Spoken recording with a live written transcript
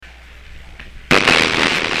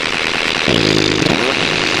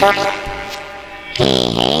How's it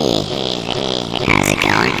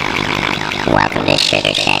going? Welcome to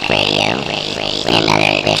Sugar Shack Radio. Another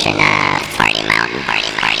edition of Party Mountain.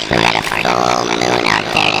 We got a full moon out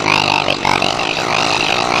there tonight, everybody.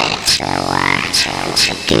 So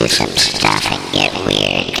do some stuff and get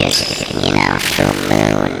weird, cause, you know, full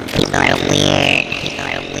moon, people are weird.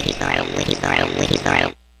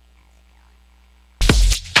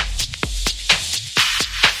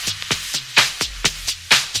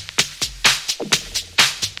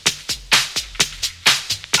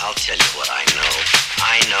 I'll tell you what I know.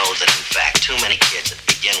 I know that, in fact, too many kids that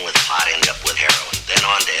begin with pot end up with heroin, then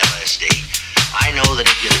on to LSD. I know that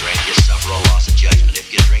if you drink, you suffer a loss of judgment if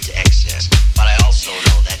you drink to excess. But I also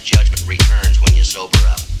know that judgment returns when you sober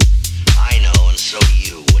up. I know, and so do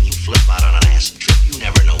you, when you flip out on an acid trip, you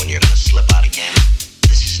never know when you're going to slip out again.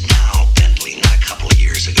 This is now, Bentley, not a couple of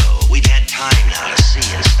years ago. We've had time now to see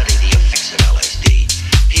and study the effects of LSD.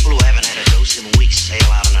 People who haven't had a dose in weeks sail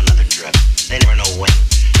out on another trip. They never know when.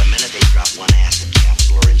 The minute they drop one acid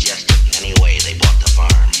capsule or ingest it in any way, they bought the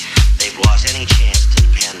farm. They've lost any chance to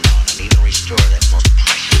depend on and even restore that most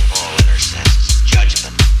precious of all inner senses,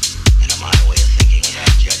 judgment. And in my way of thinking,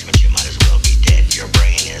 without judgment, you might as well be dead. Your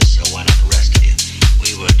brain is, so why not the rest of you?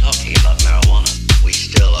 We were talking about marijuana. We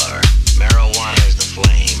still are. Marijuana is the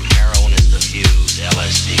flame, heroin is the fuse,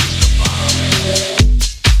 LSD is the bomb.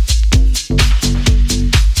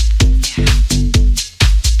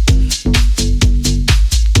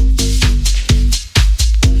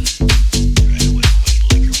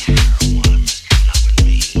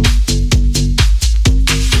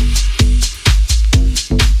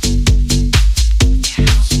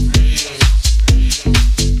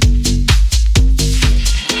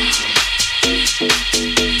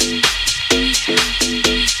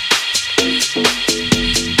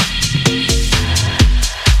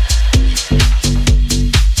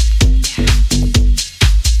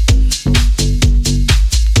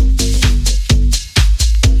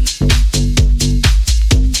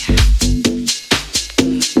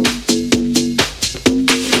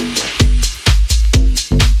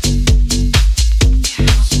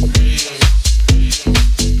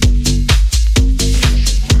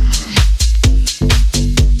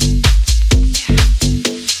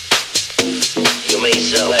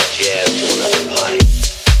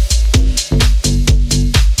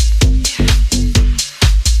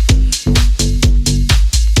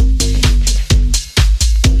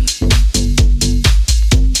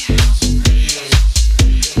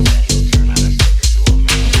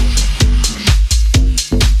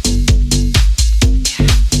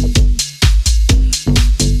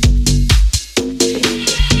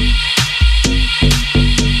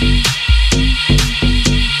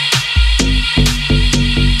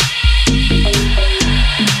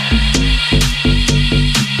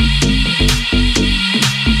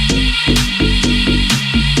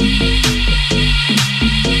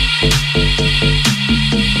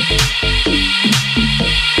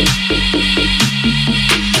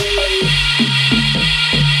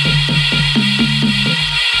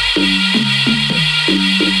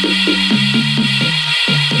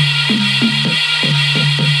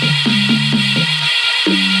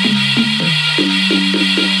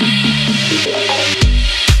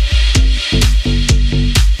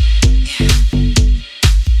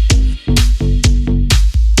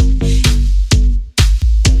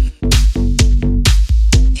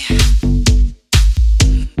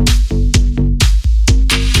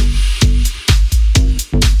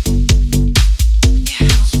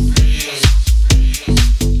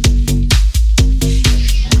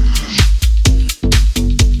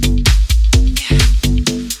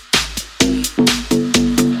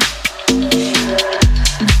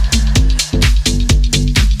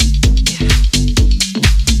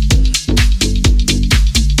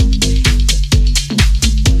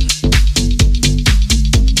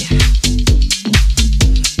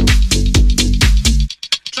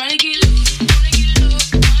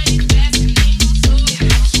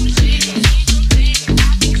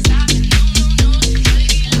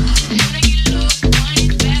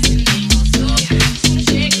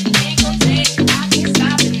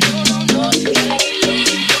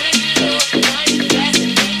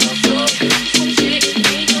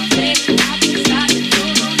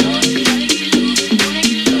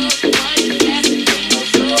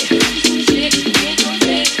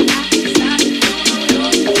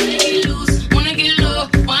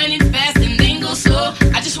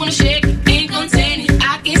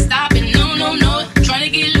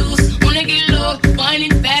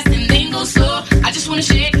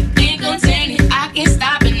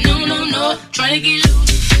 trying to get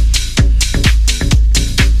loose.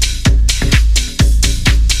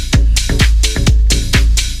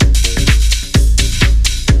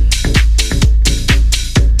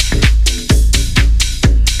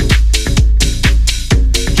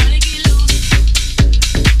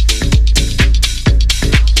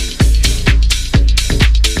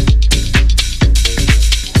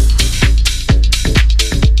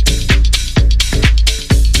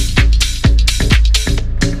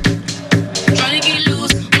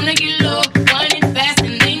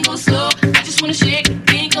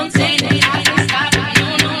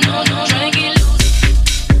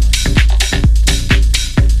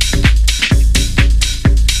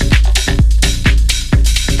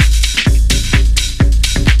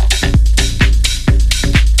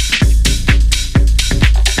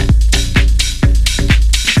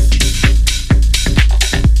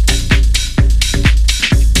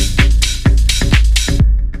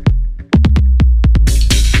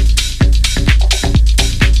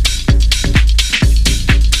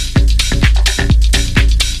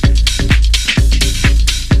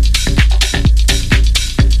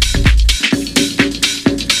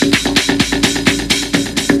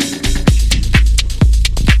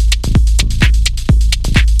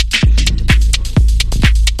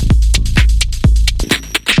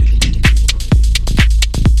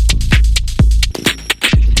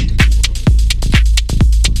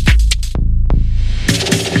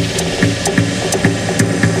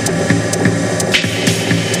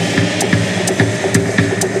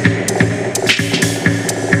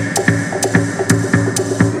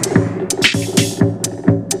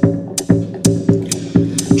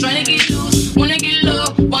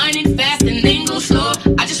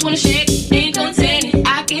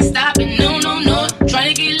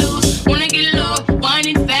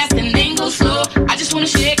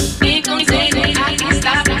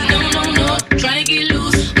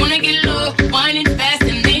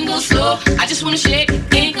 shake it,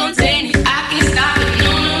 can't contain it. I can't stop it,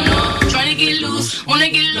 no, no, no. Trying to get loose, wanna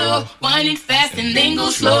get low. Wind it fast and then go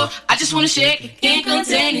slow. I just wanna shake it, can't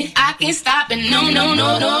contain it. I can't stop it, no, no,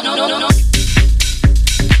 no, no, no, no, no, no.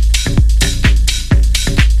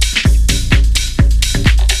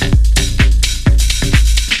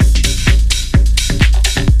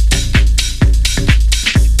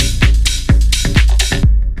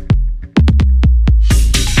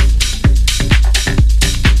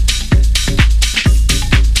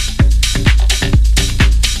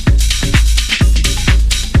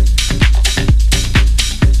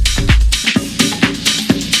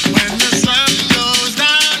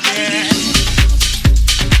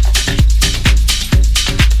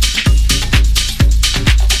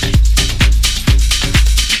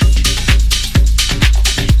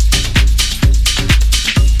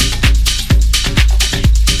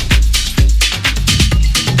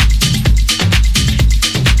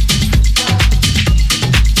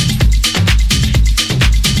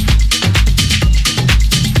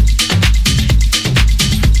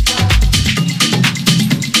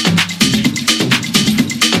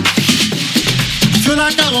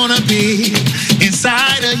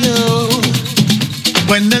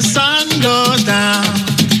 When the sun goes down,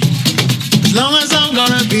 as long as I'm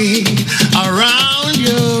gonna be around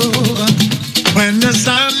you. When the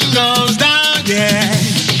sun goes down, yeah,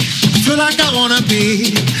 I feel like I wanna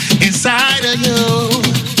be inside of you.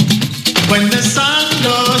 When the sun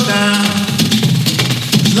goes down,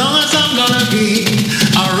 as long as I'm gonna be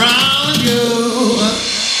around you.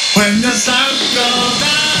 When the sun goes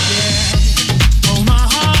down, yeah, oh my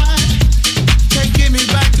heart, taking me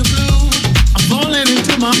back to blue. I'm falling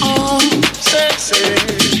into my own sexy.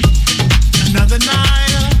 Another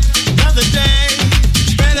night, another day,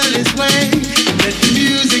 it's better this way. Let the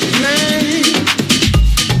music play.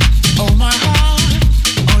 Oh my heart,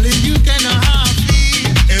 only you can know how I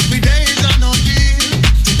feel. Every day is on no deal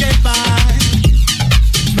to get by.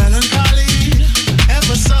 Melancholy,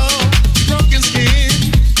 ever so broken skin,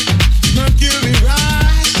 mercury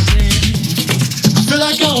rising. I feel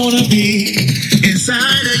like I wanna be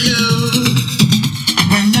inside of you.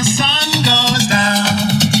 When the sun goes down,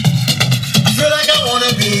 I feel like I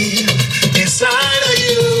wanna be inside of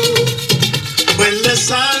you. When the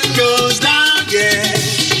sun goes down, yeah,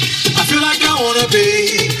 I feel like I wanna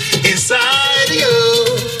be inside of you.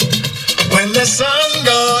 When the sun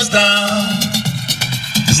goes down,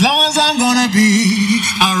 as long as I'm gonna be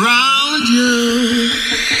around you.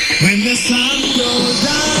 When the sun goes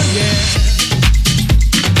down, yeah.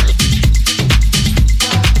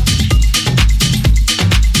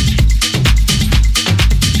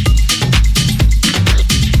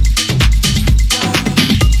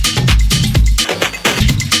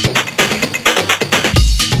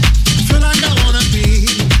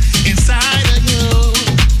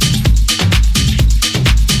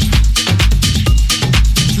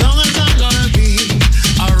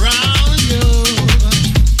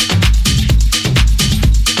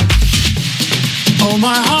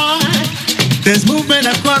 My heart, there's movement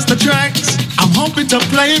across the tracks. I'm hoping to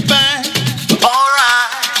play it back.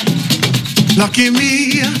 Alright. Lucky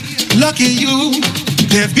me, lucky you.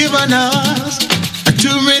 They've given us a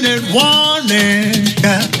 2-minute warning.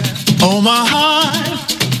 Oh my heart,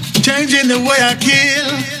 changing the way I kill,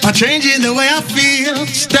 or changing the way I feel.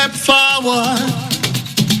 Step forward.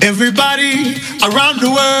 Everybody around the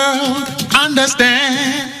world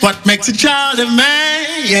understand what makes a child a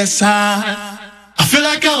man. Yes, I feel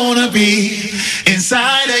like I wanna be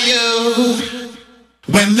inside of you.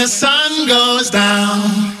 When the sun goes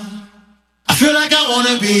down, I feel like I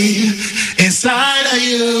wanna be inside of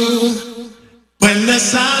you. When the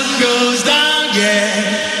sun goes down,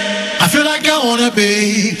 yeah, I feel like I wanna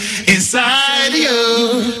be inside of you.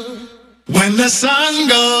 When the sun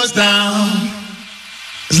goes down,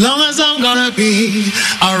 as long as I'm gonna be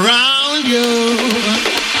around you.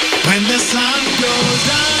 When the sun goes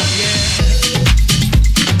down, yeah.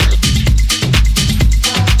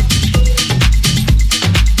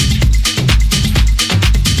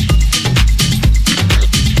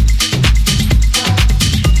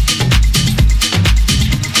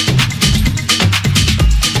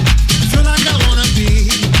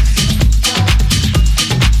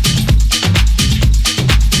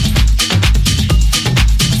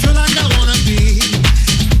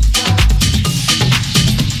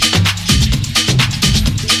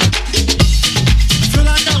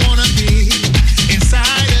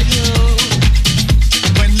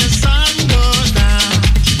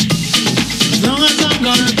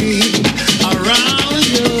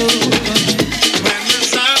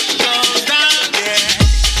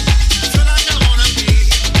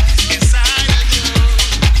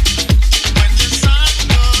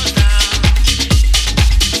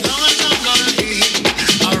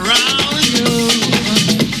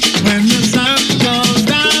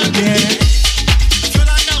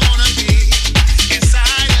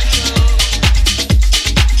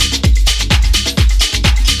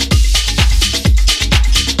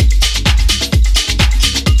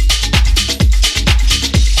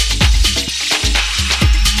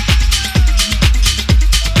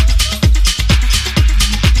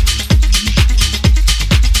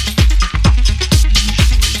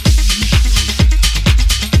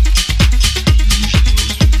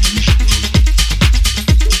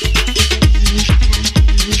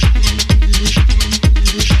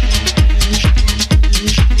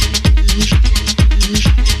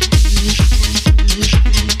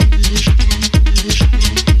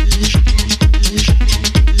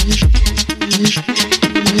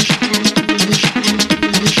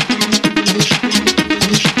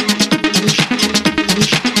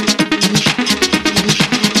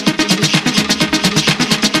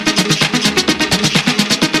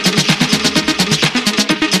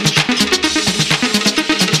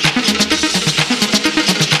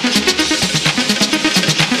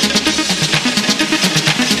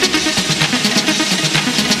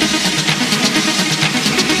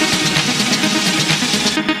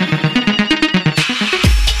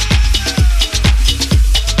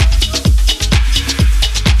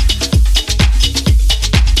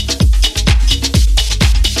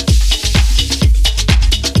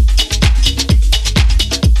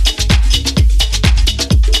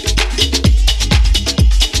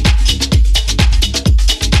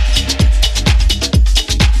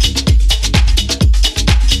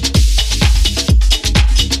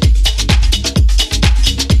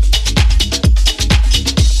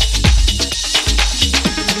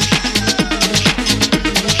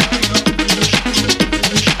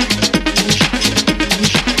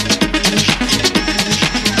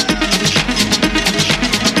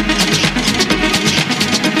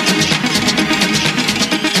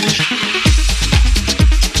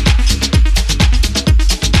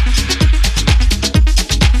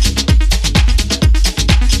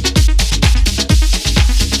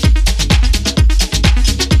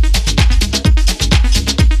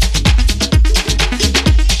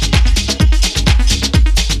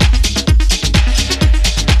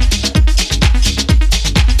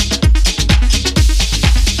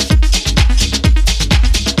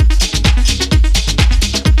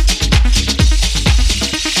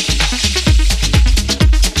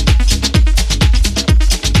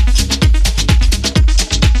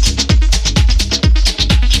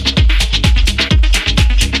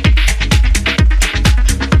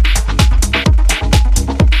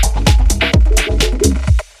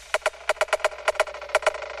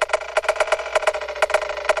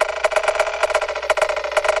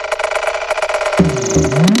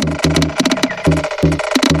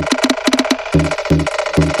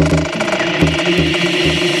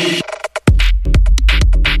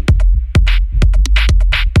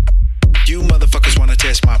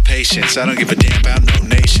 patience. I don't give a damn about no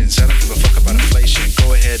nations. I don't give a fuck about inflation.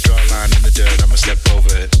 Go ahead, draw a line in the dirt. I'ma step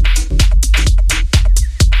over it.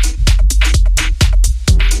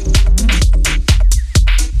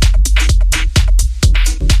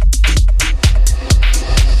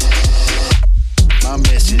 My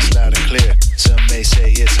message loud and clear. Some may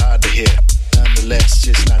say it's hard to hear. Nonetheless,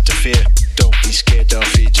 just not to fear. Don't be scared, don't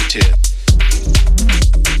feed your tears.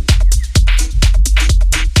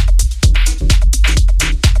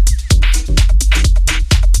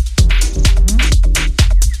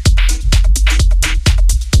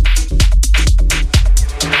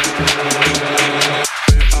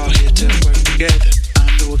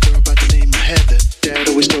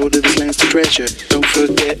 Treasure. Don't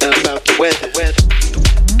forget about the weather.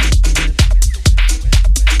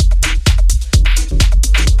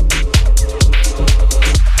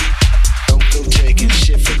 Don't go taking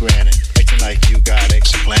shit for granted, acting like you got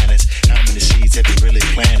exoplanets. How many seeds have you really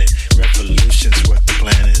planted? Revolution's what the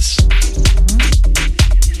plan is.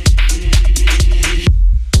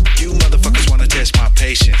 You motherfuckers wanna test my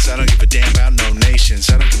patience. I don't give a damn about no nations.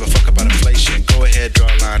 I don't give a fuck about inflation. Go ahead, draw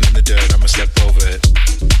a line in the dirt. I'ma step over it.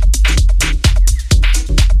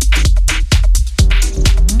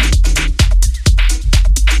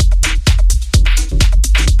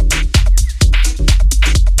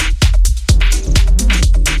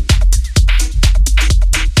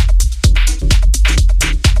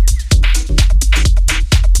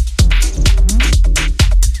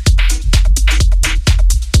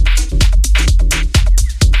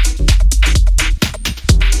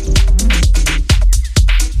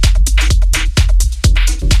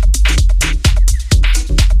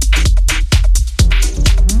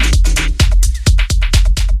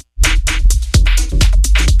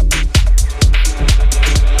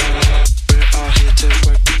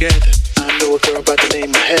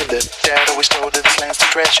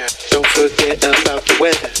 Don't forget about the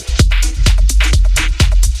weather.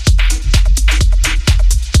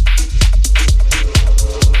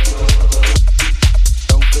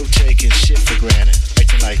 Don't go taking shit for granted,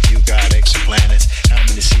 acting like you got exoplanets. How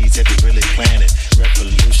many seeds have you really planted?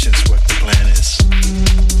 Revolution's what the plan is.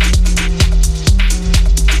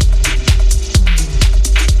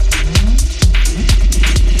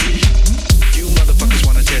 You motherfuckers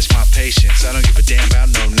wanna test my patience. I don't give a damn about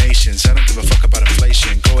no nations. I don't give a fuck about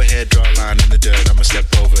inflation. Go ahead, draw a line in the dirt. I'ma step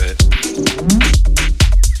over it.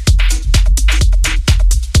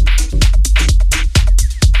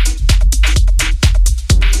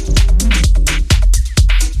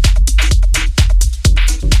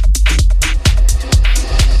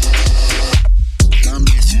 My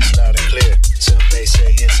message loud and clear. Some may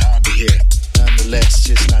say it's hard to hear. Nonetheless,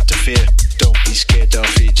 just not to fear. Don't be scared, don't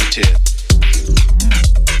feed your tears.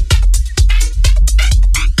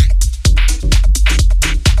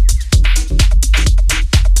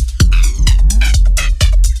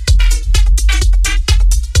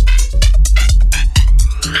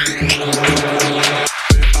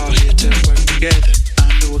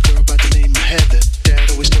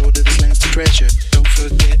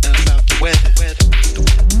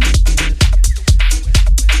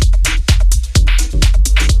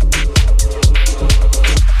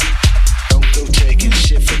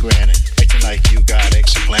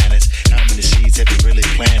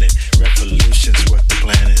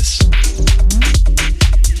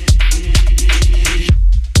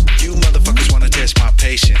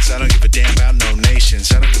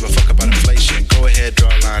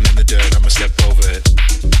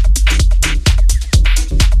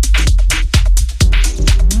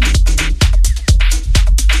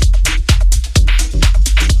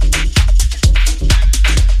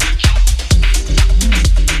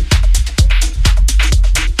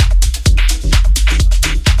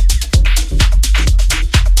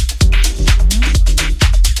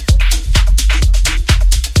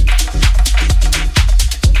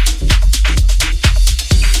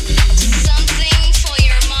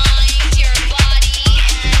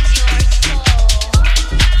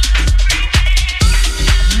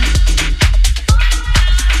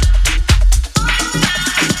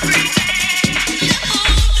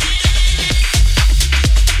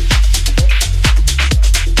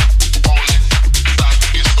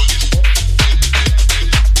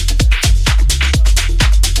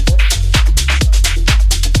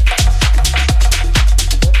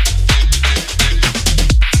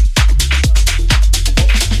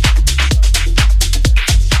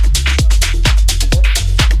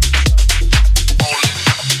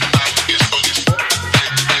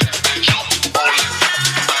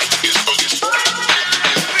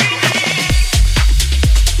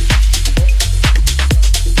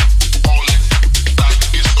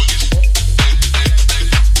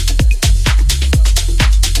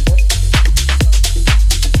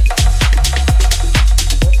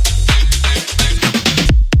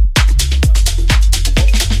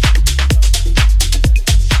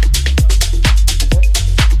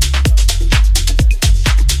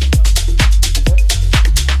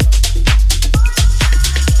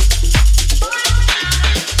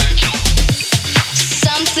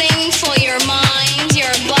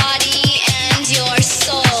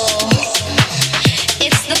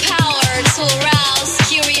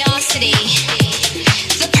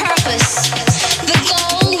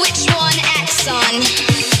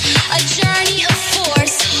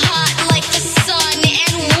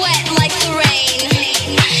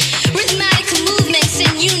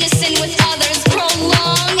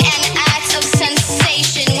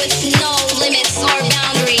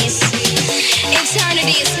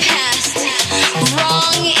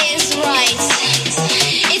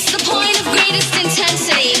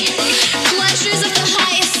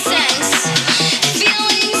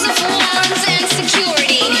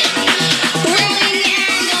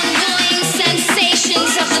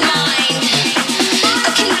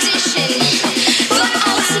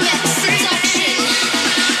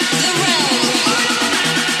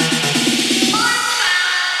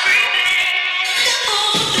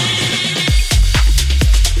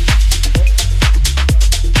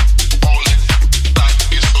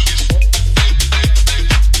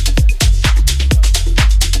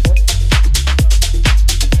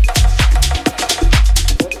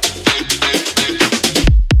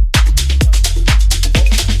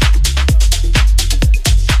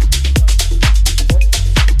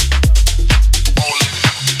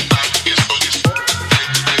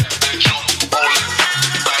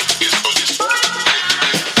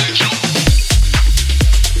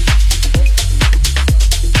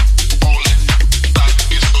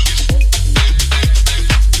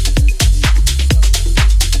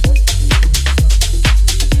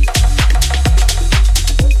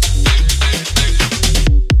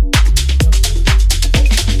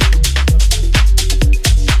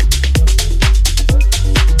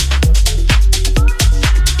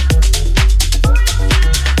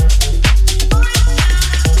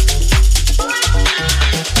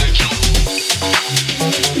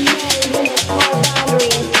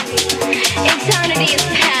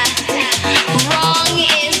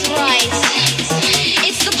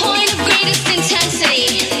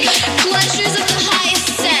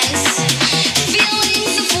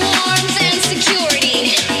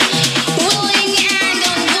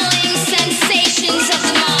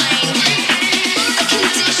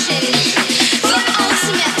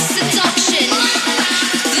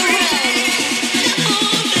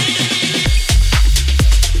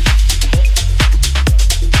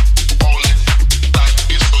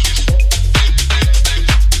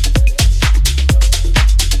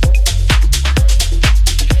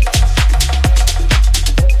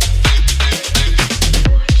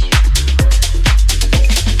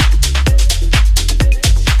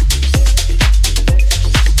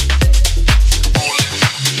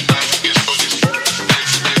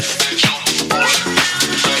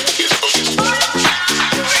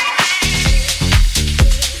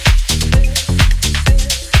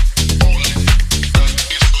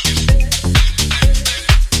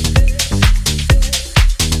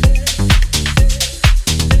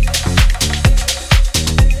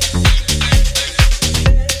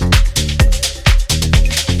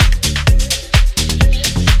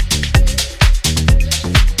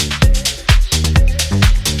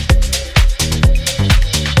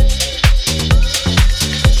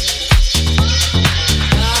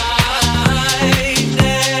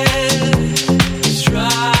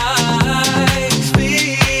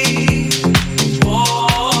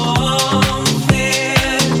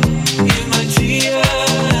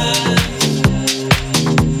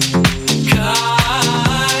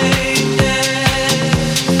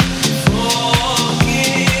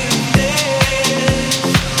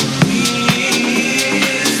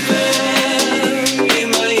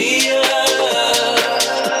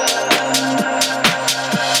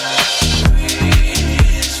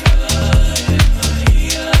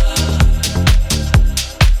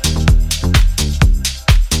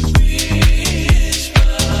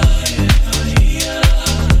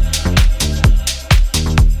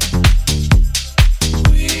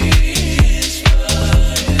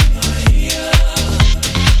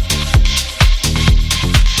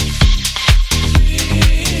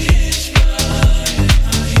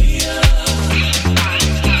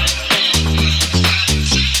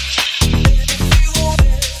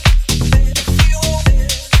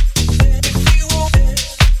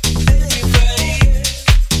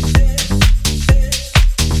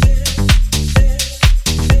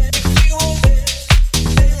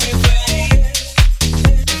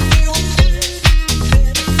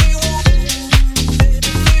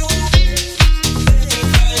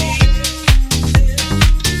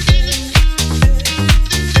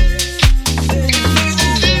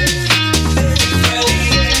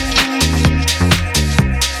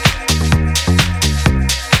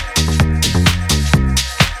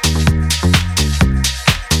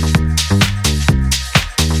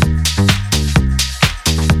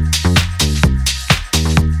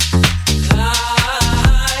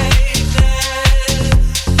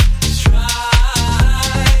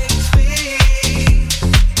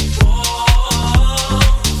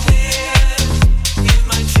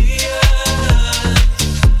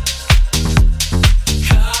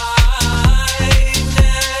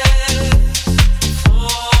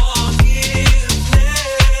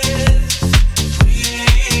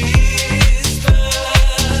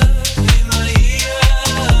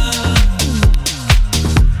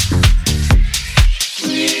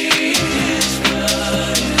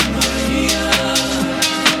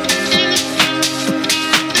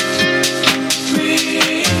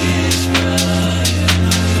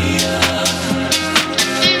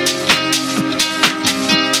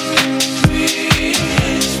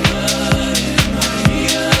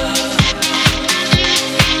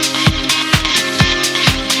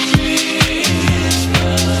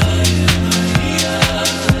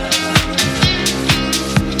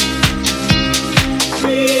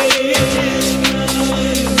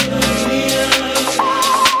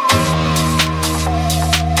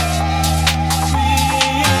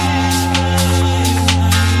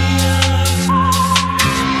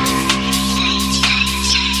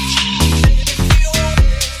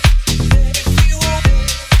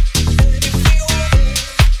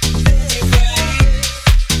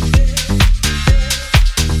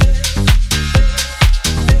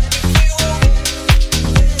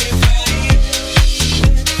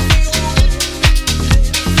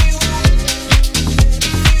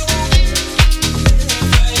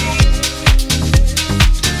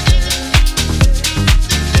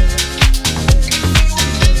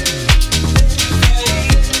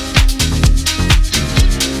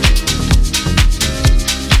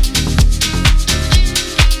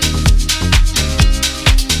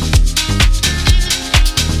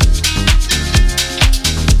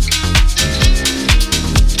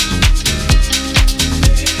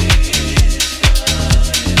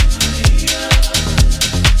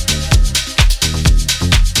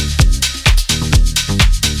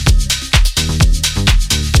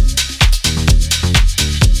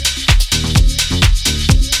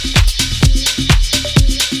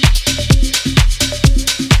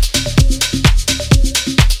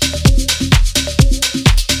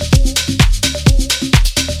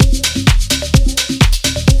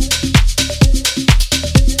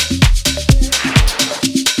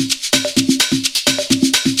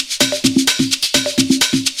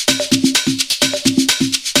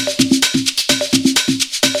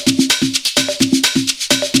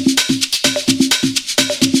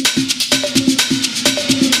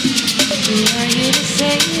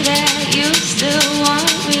 still want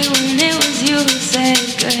me when it was you who said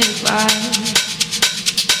goodbye?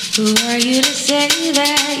 Who are you to say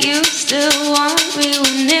that you still want me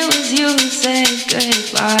when it was you who said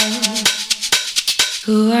goodbye?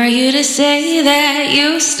 Who are you to say that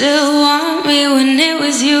you still want me when it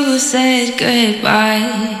was you who said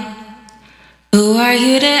goodbye? Who are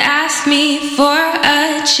you to ask me for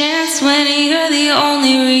a chance when you're the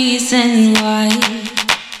only reason why?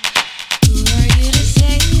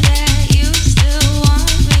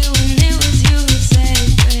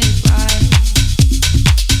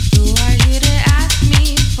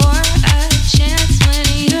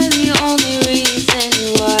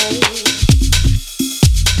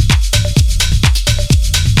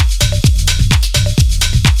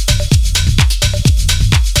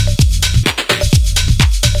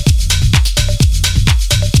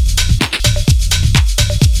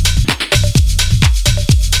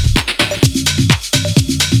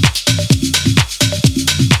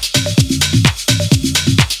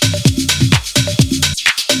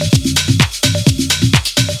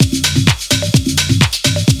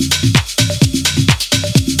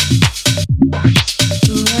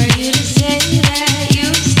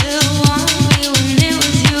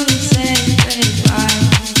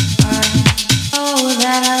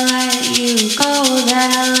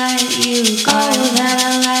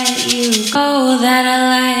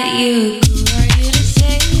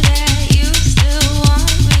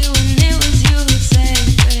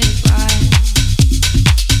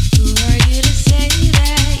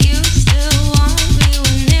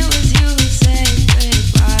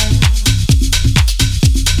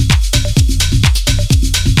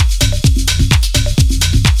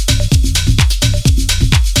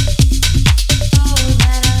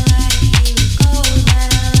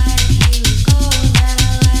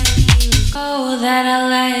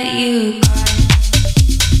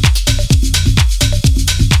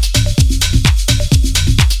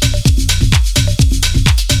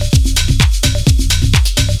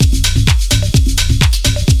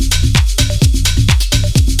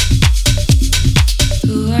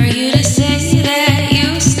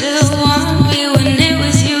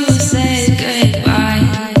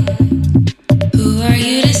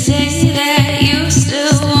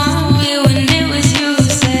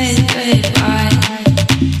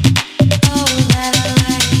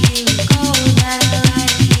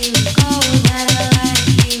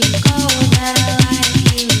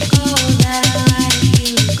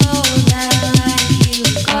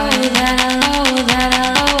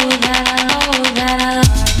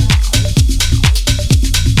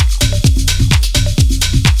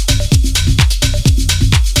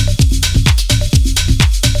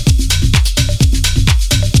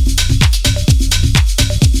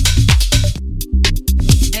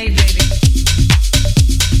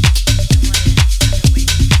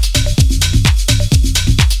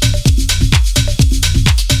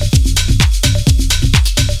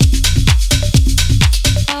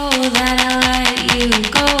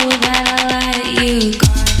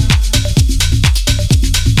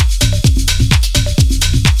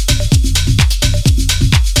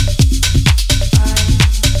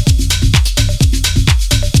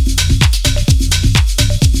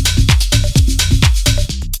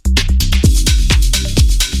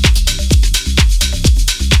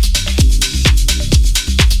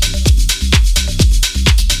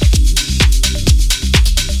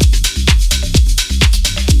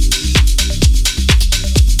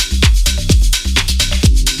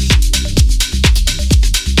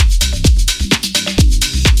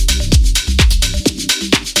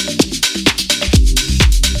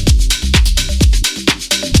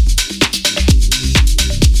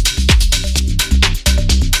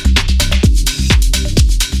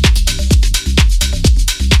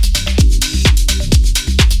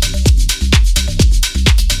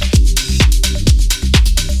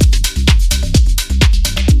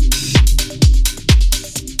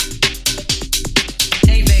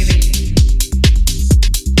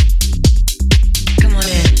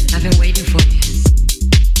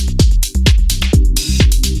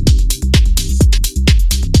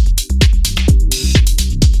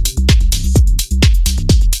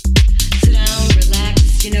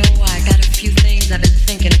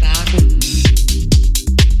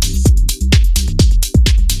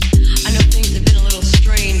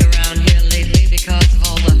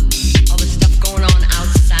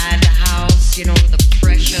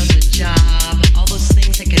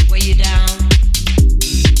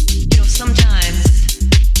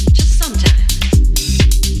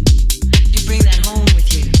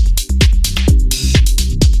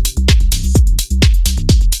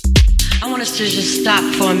 want us to just stop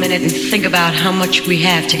for a minute and think about how much we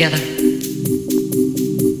have together.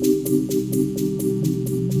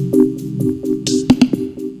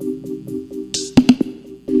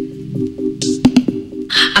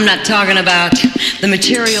 I'm not talking about the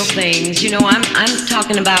material things, you know, I'm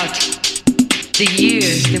talking about the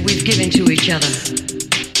years that we've given to each other.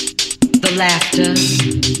 The laughter,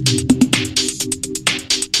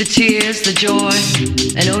 the tears, the joy,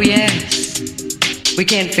 and oh yes, we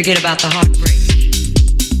can't forget about the heartbreak.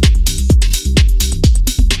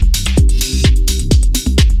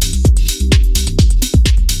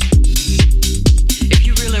 If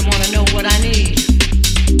you really want to know what I need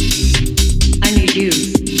you.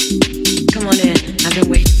 Come on in, I've been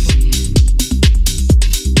waiting for you.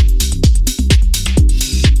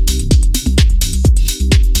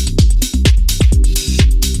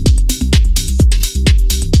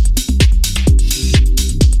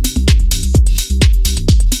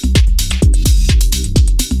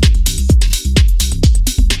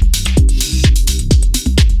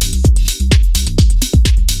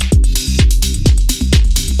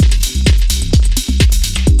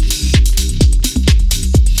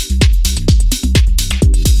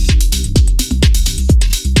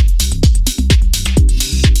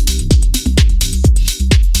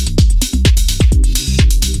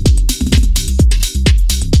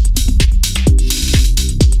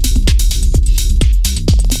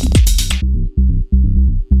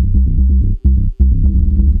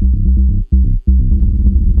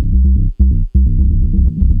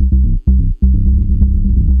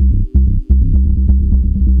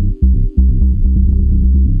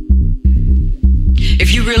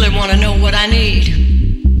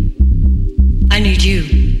 I need you.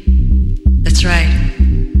 That's right.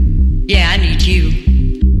 Yeah, I need you.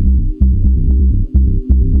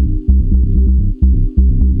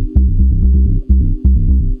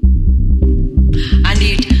 I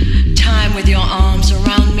need time with your arms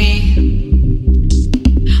around me.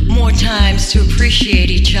 More times to appreciate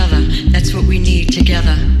each other. That's what we need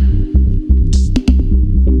together.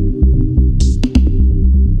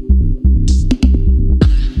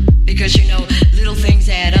 Because you know, little things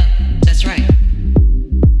add up. That's right.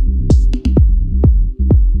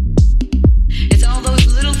 It's all those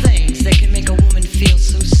little things that can make a woman feel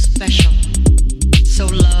so special, so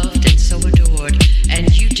loved and so adored. And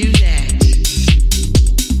you do that.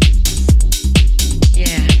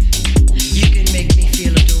 Yeah, you can make me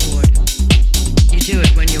feel adored. You do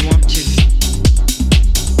it when you want to.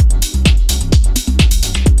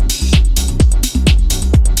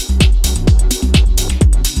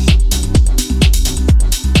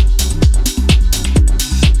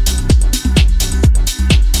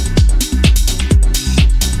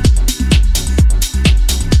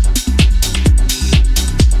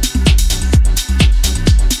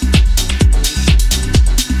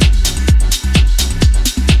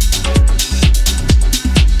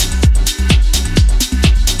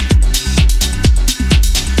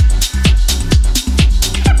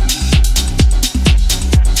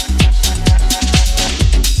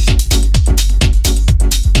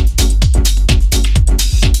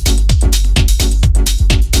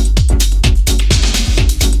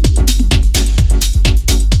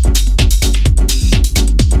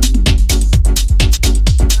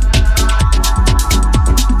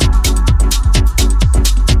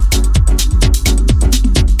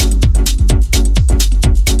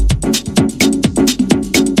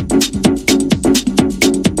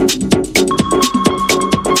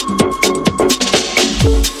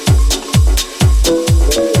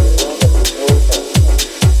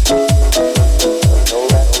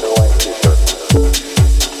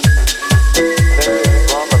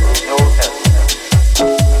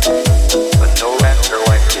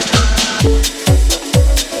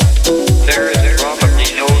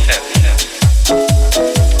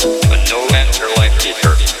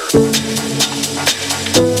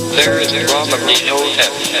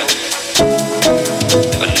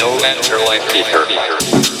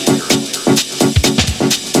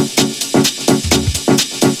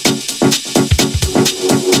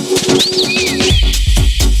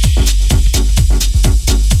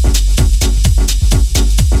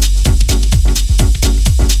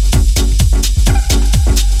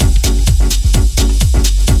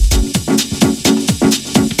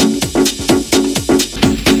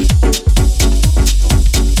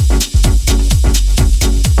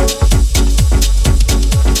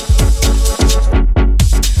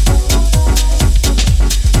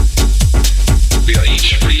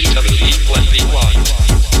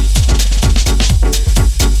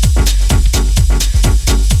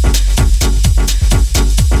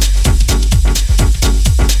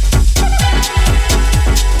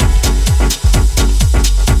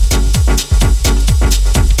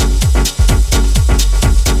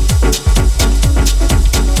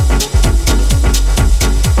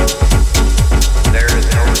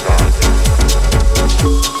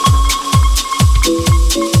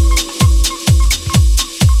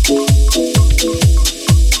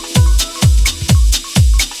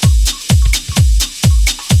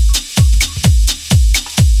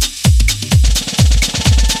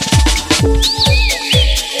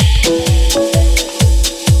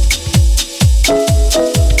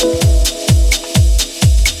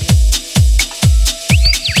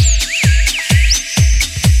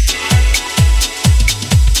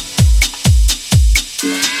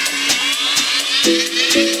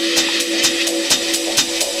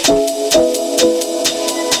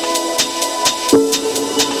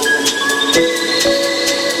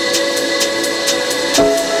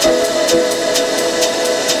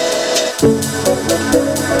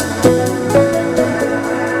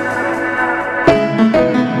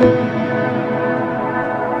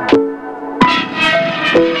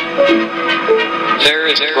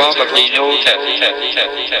 probably no telly.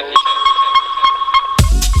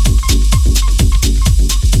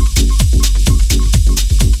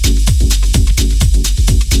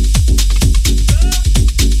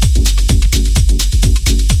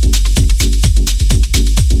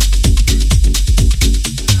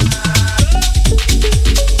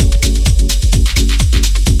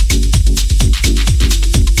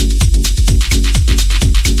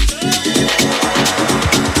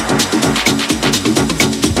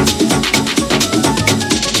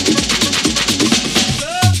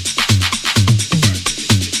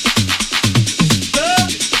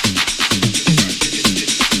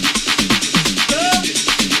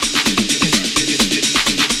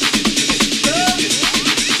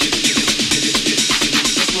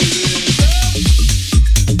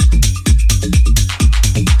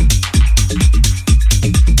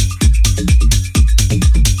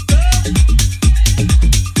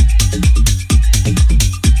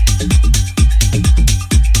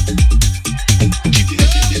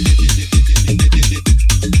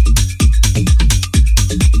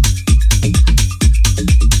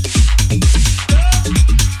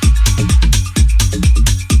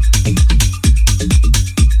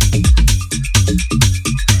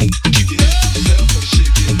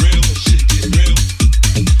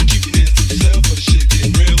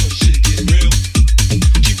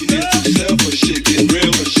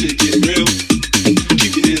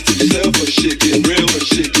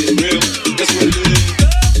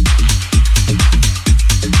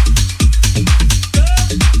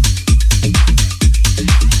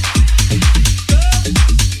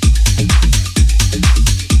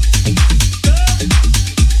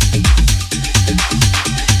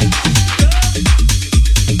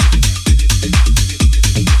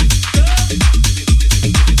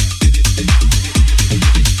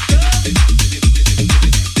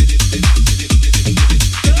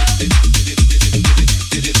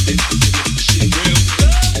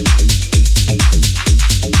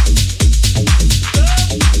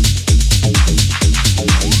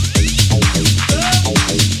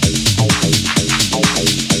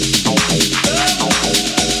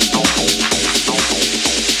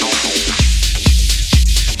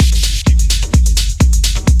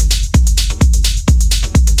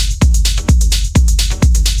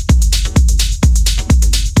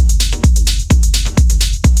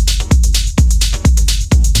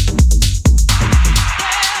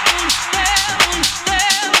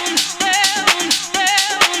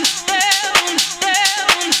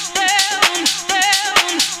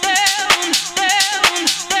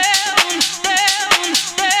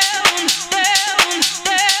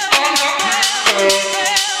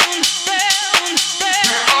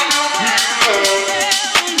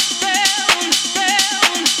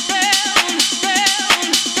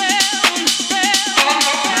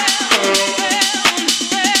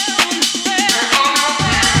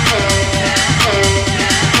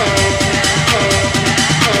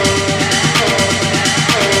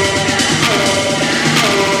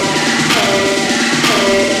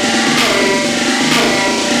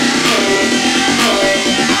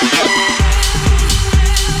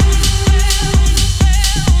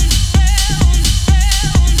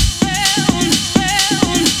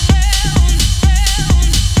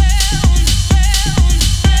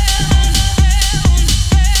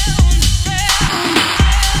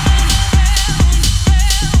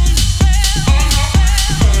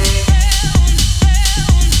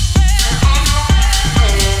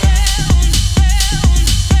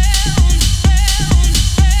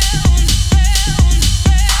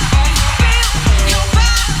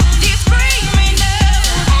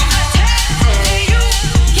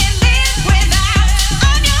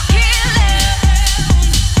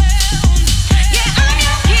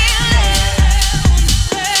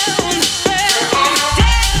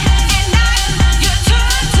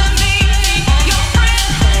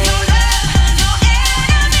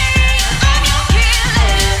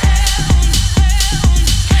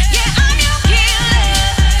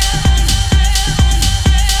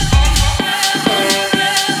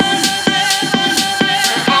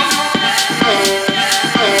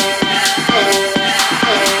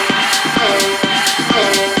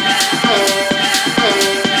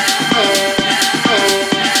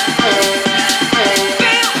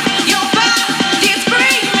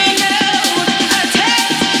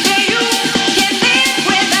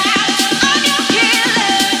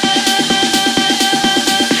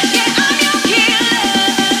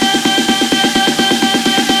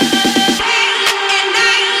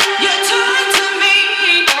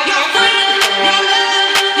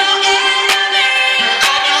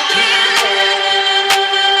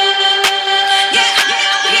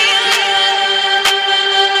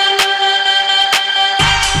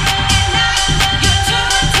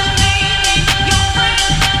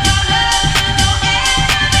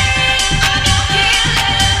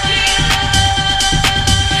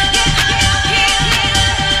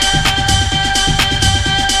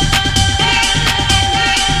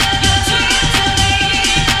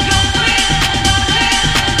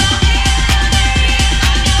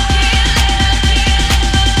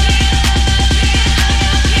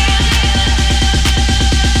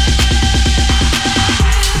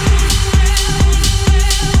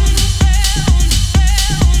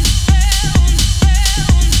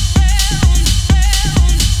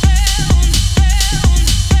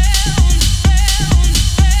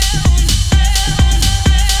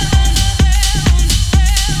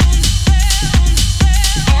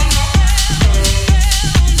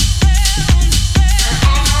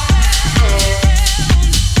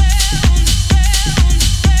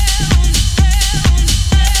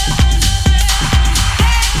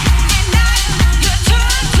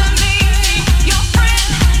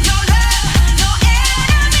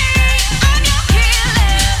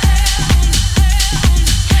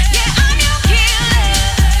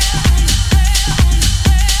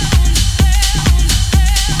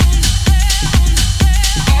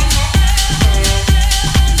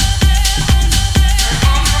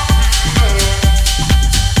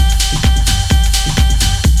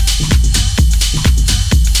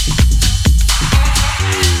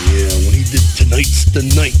 the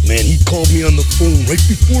Night, man, he called me on the phone right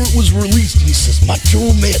before it was released, and he says, Macho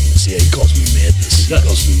Madness. Yeah, he calls me Madness. He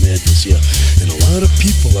calls me Madness, yeah. And a lot of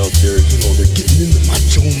people out there, you know, they're getting into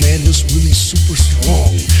Macho Madness really super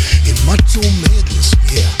strong. And Macho Madness,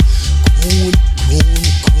 yeah, growing,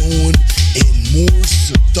 and more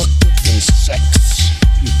seductive than sex.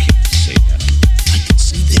 You can't say that. I can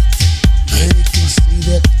say that.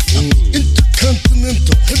 I'm the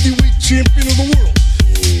Intercontinental Heavyweight Champion of the world.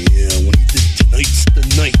 Oh yeah, when he did Tonight's the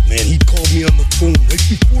Night, man, he called me on the phone right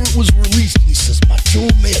before it was released, and he says, Macho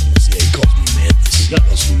Madness. Yeah, he calls me Madness. He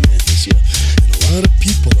calls me Madness, yeah. And a lot of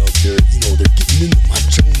people out there, you know, they're getting into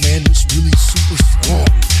Macho Madness really super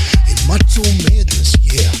strong. And Macho Madness,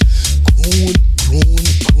 yeah, growing,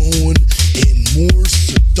 and more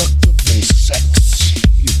seductive than sex.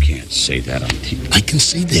 You can't say that on TV. I can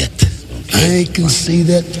say that. I can say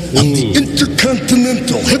that. I'm the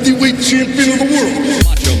Intercontinental Heavyweight Champion of the world.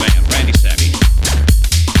 Macho Man, Randy Savage.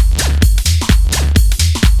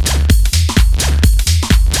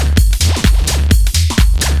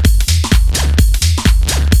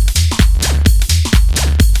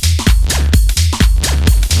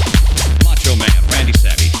 Macho Man, Randy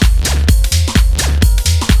Savage.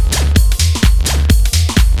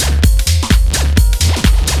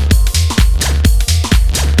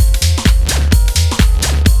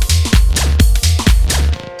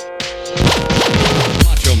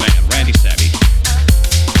 Macho Man.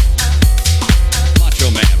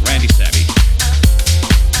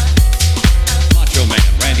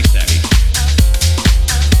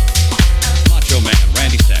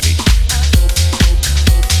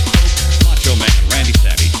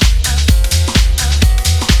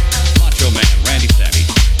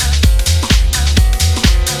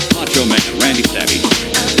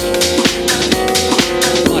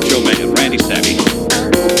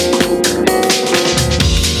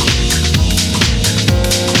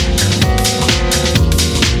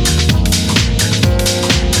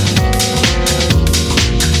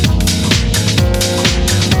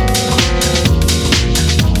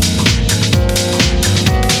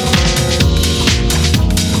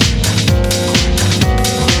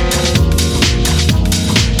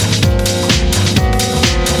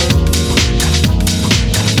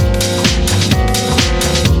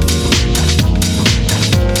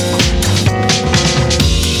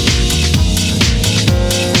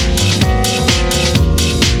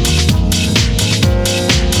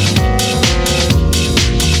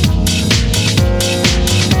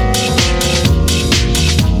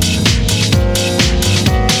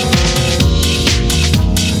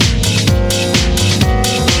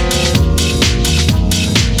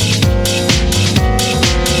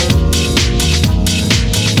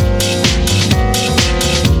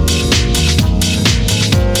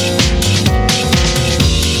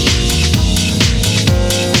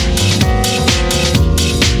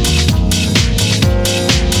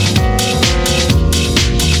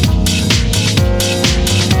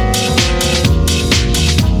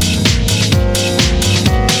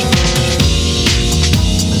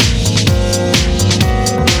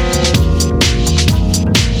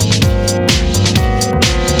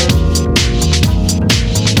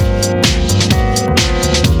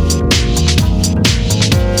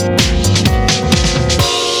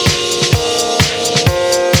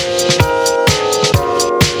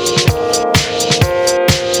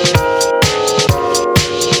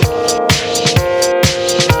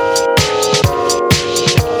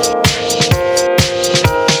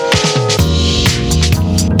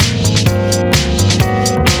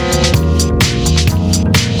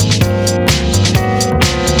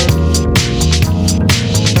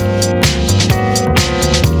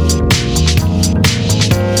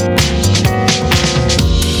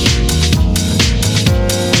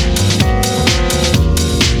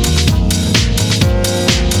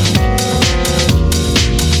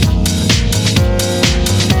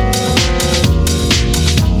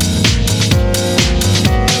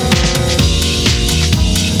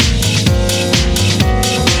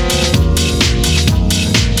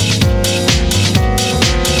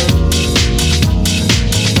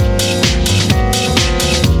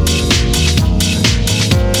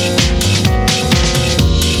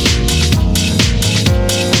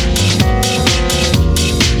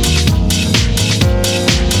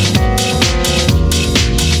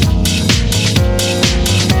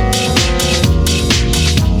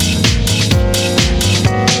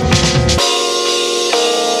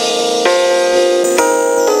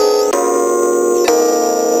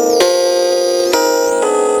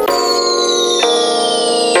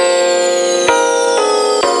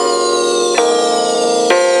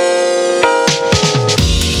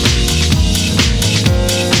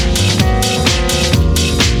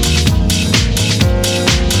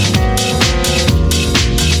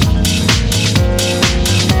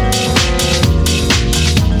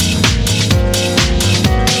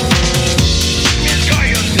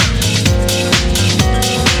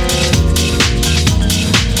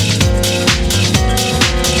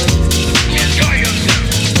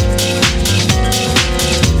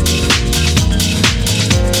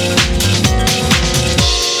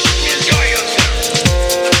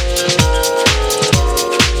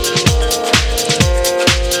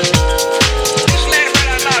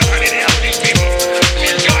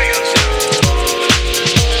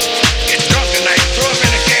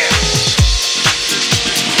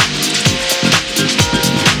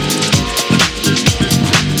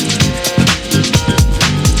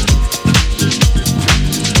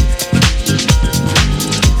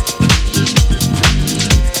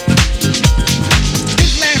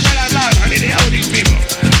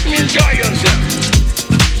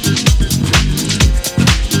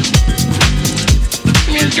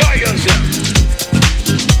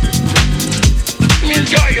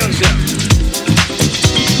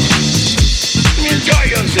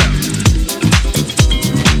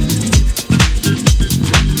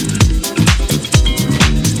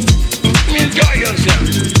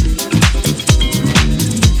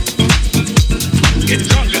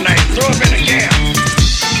 throw up in a cab.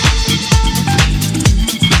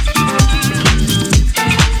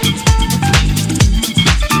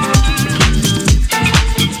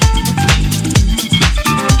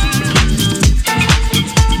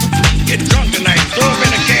 Get drunk tonight, throw up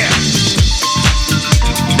in a cab.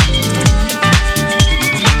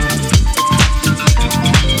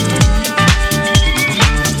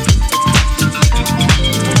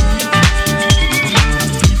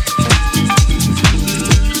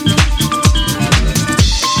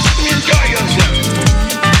 Enjoy yourself.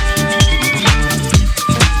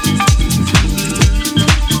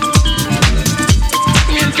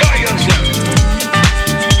 Enjoy yourself.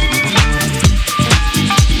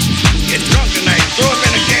 Get drunk tonight, throw up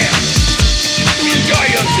in a cab. Enjoy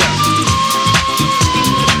yourself.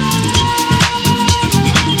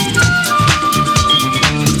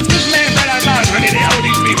 This man said out loud, honey, the hell with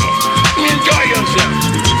these people. Enjoy yourself.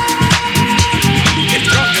 Get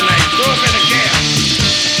drunk tonight, throw up in a cab.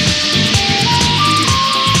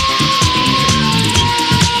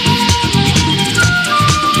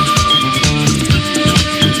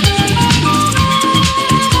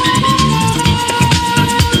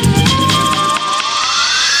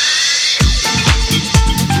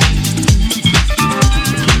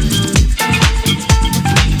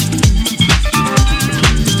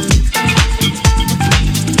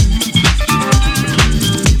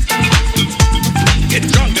 Get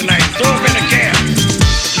drunk tonight, throw up in a cab.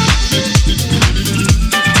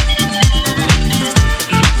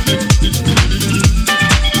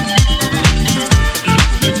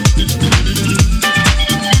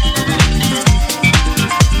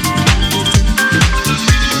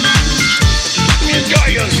 Enjoy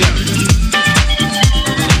yourself.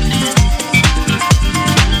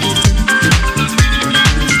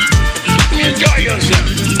 Enjoy yourself.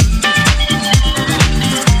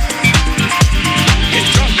 Get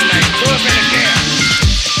drunk tonight, throw up in a cab.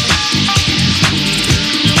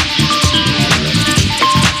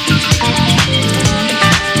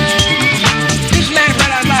 This man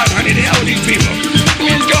said out loud, honey, the hell with these people.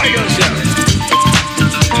 Enjoy yourself.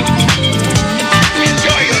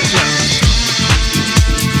 Enjoy yourself.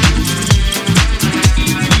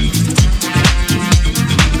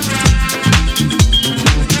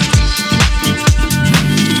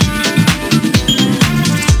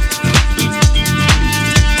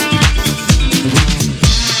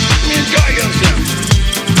 Enjoy yourself.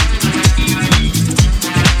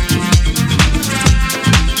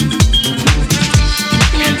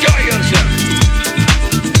 Enjoy yourself.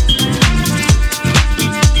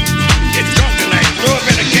 Get drunk tonight, throw up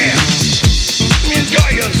in a cab. Enjoy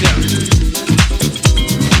yourself.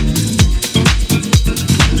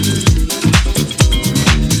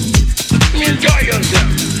 Enjoy yourself.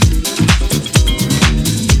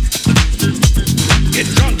 Get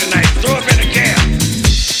drunk tonight, throw up in a cab.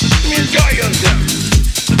 Enjoy yourself.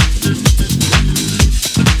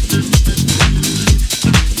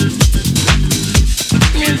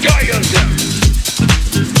 Enjoy yourself.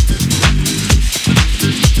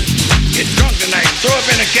 Get drunk tonight, throw up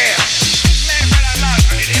in a cab.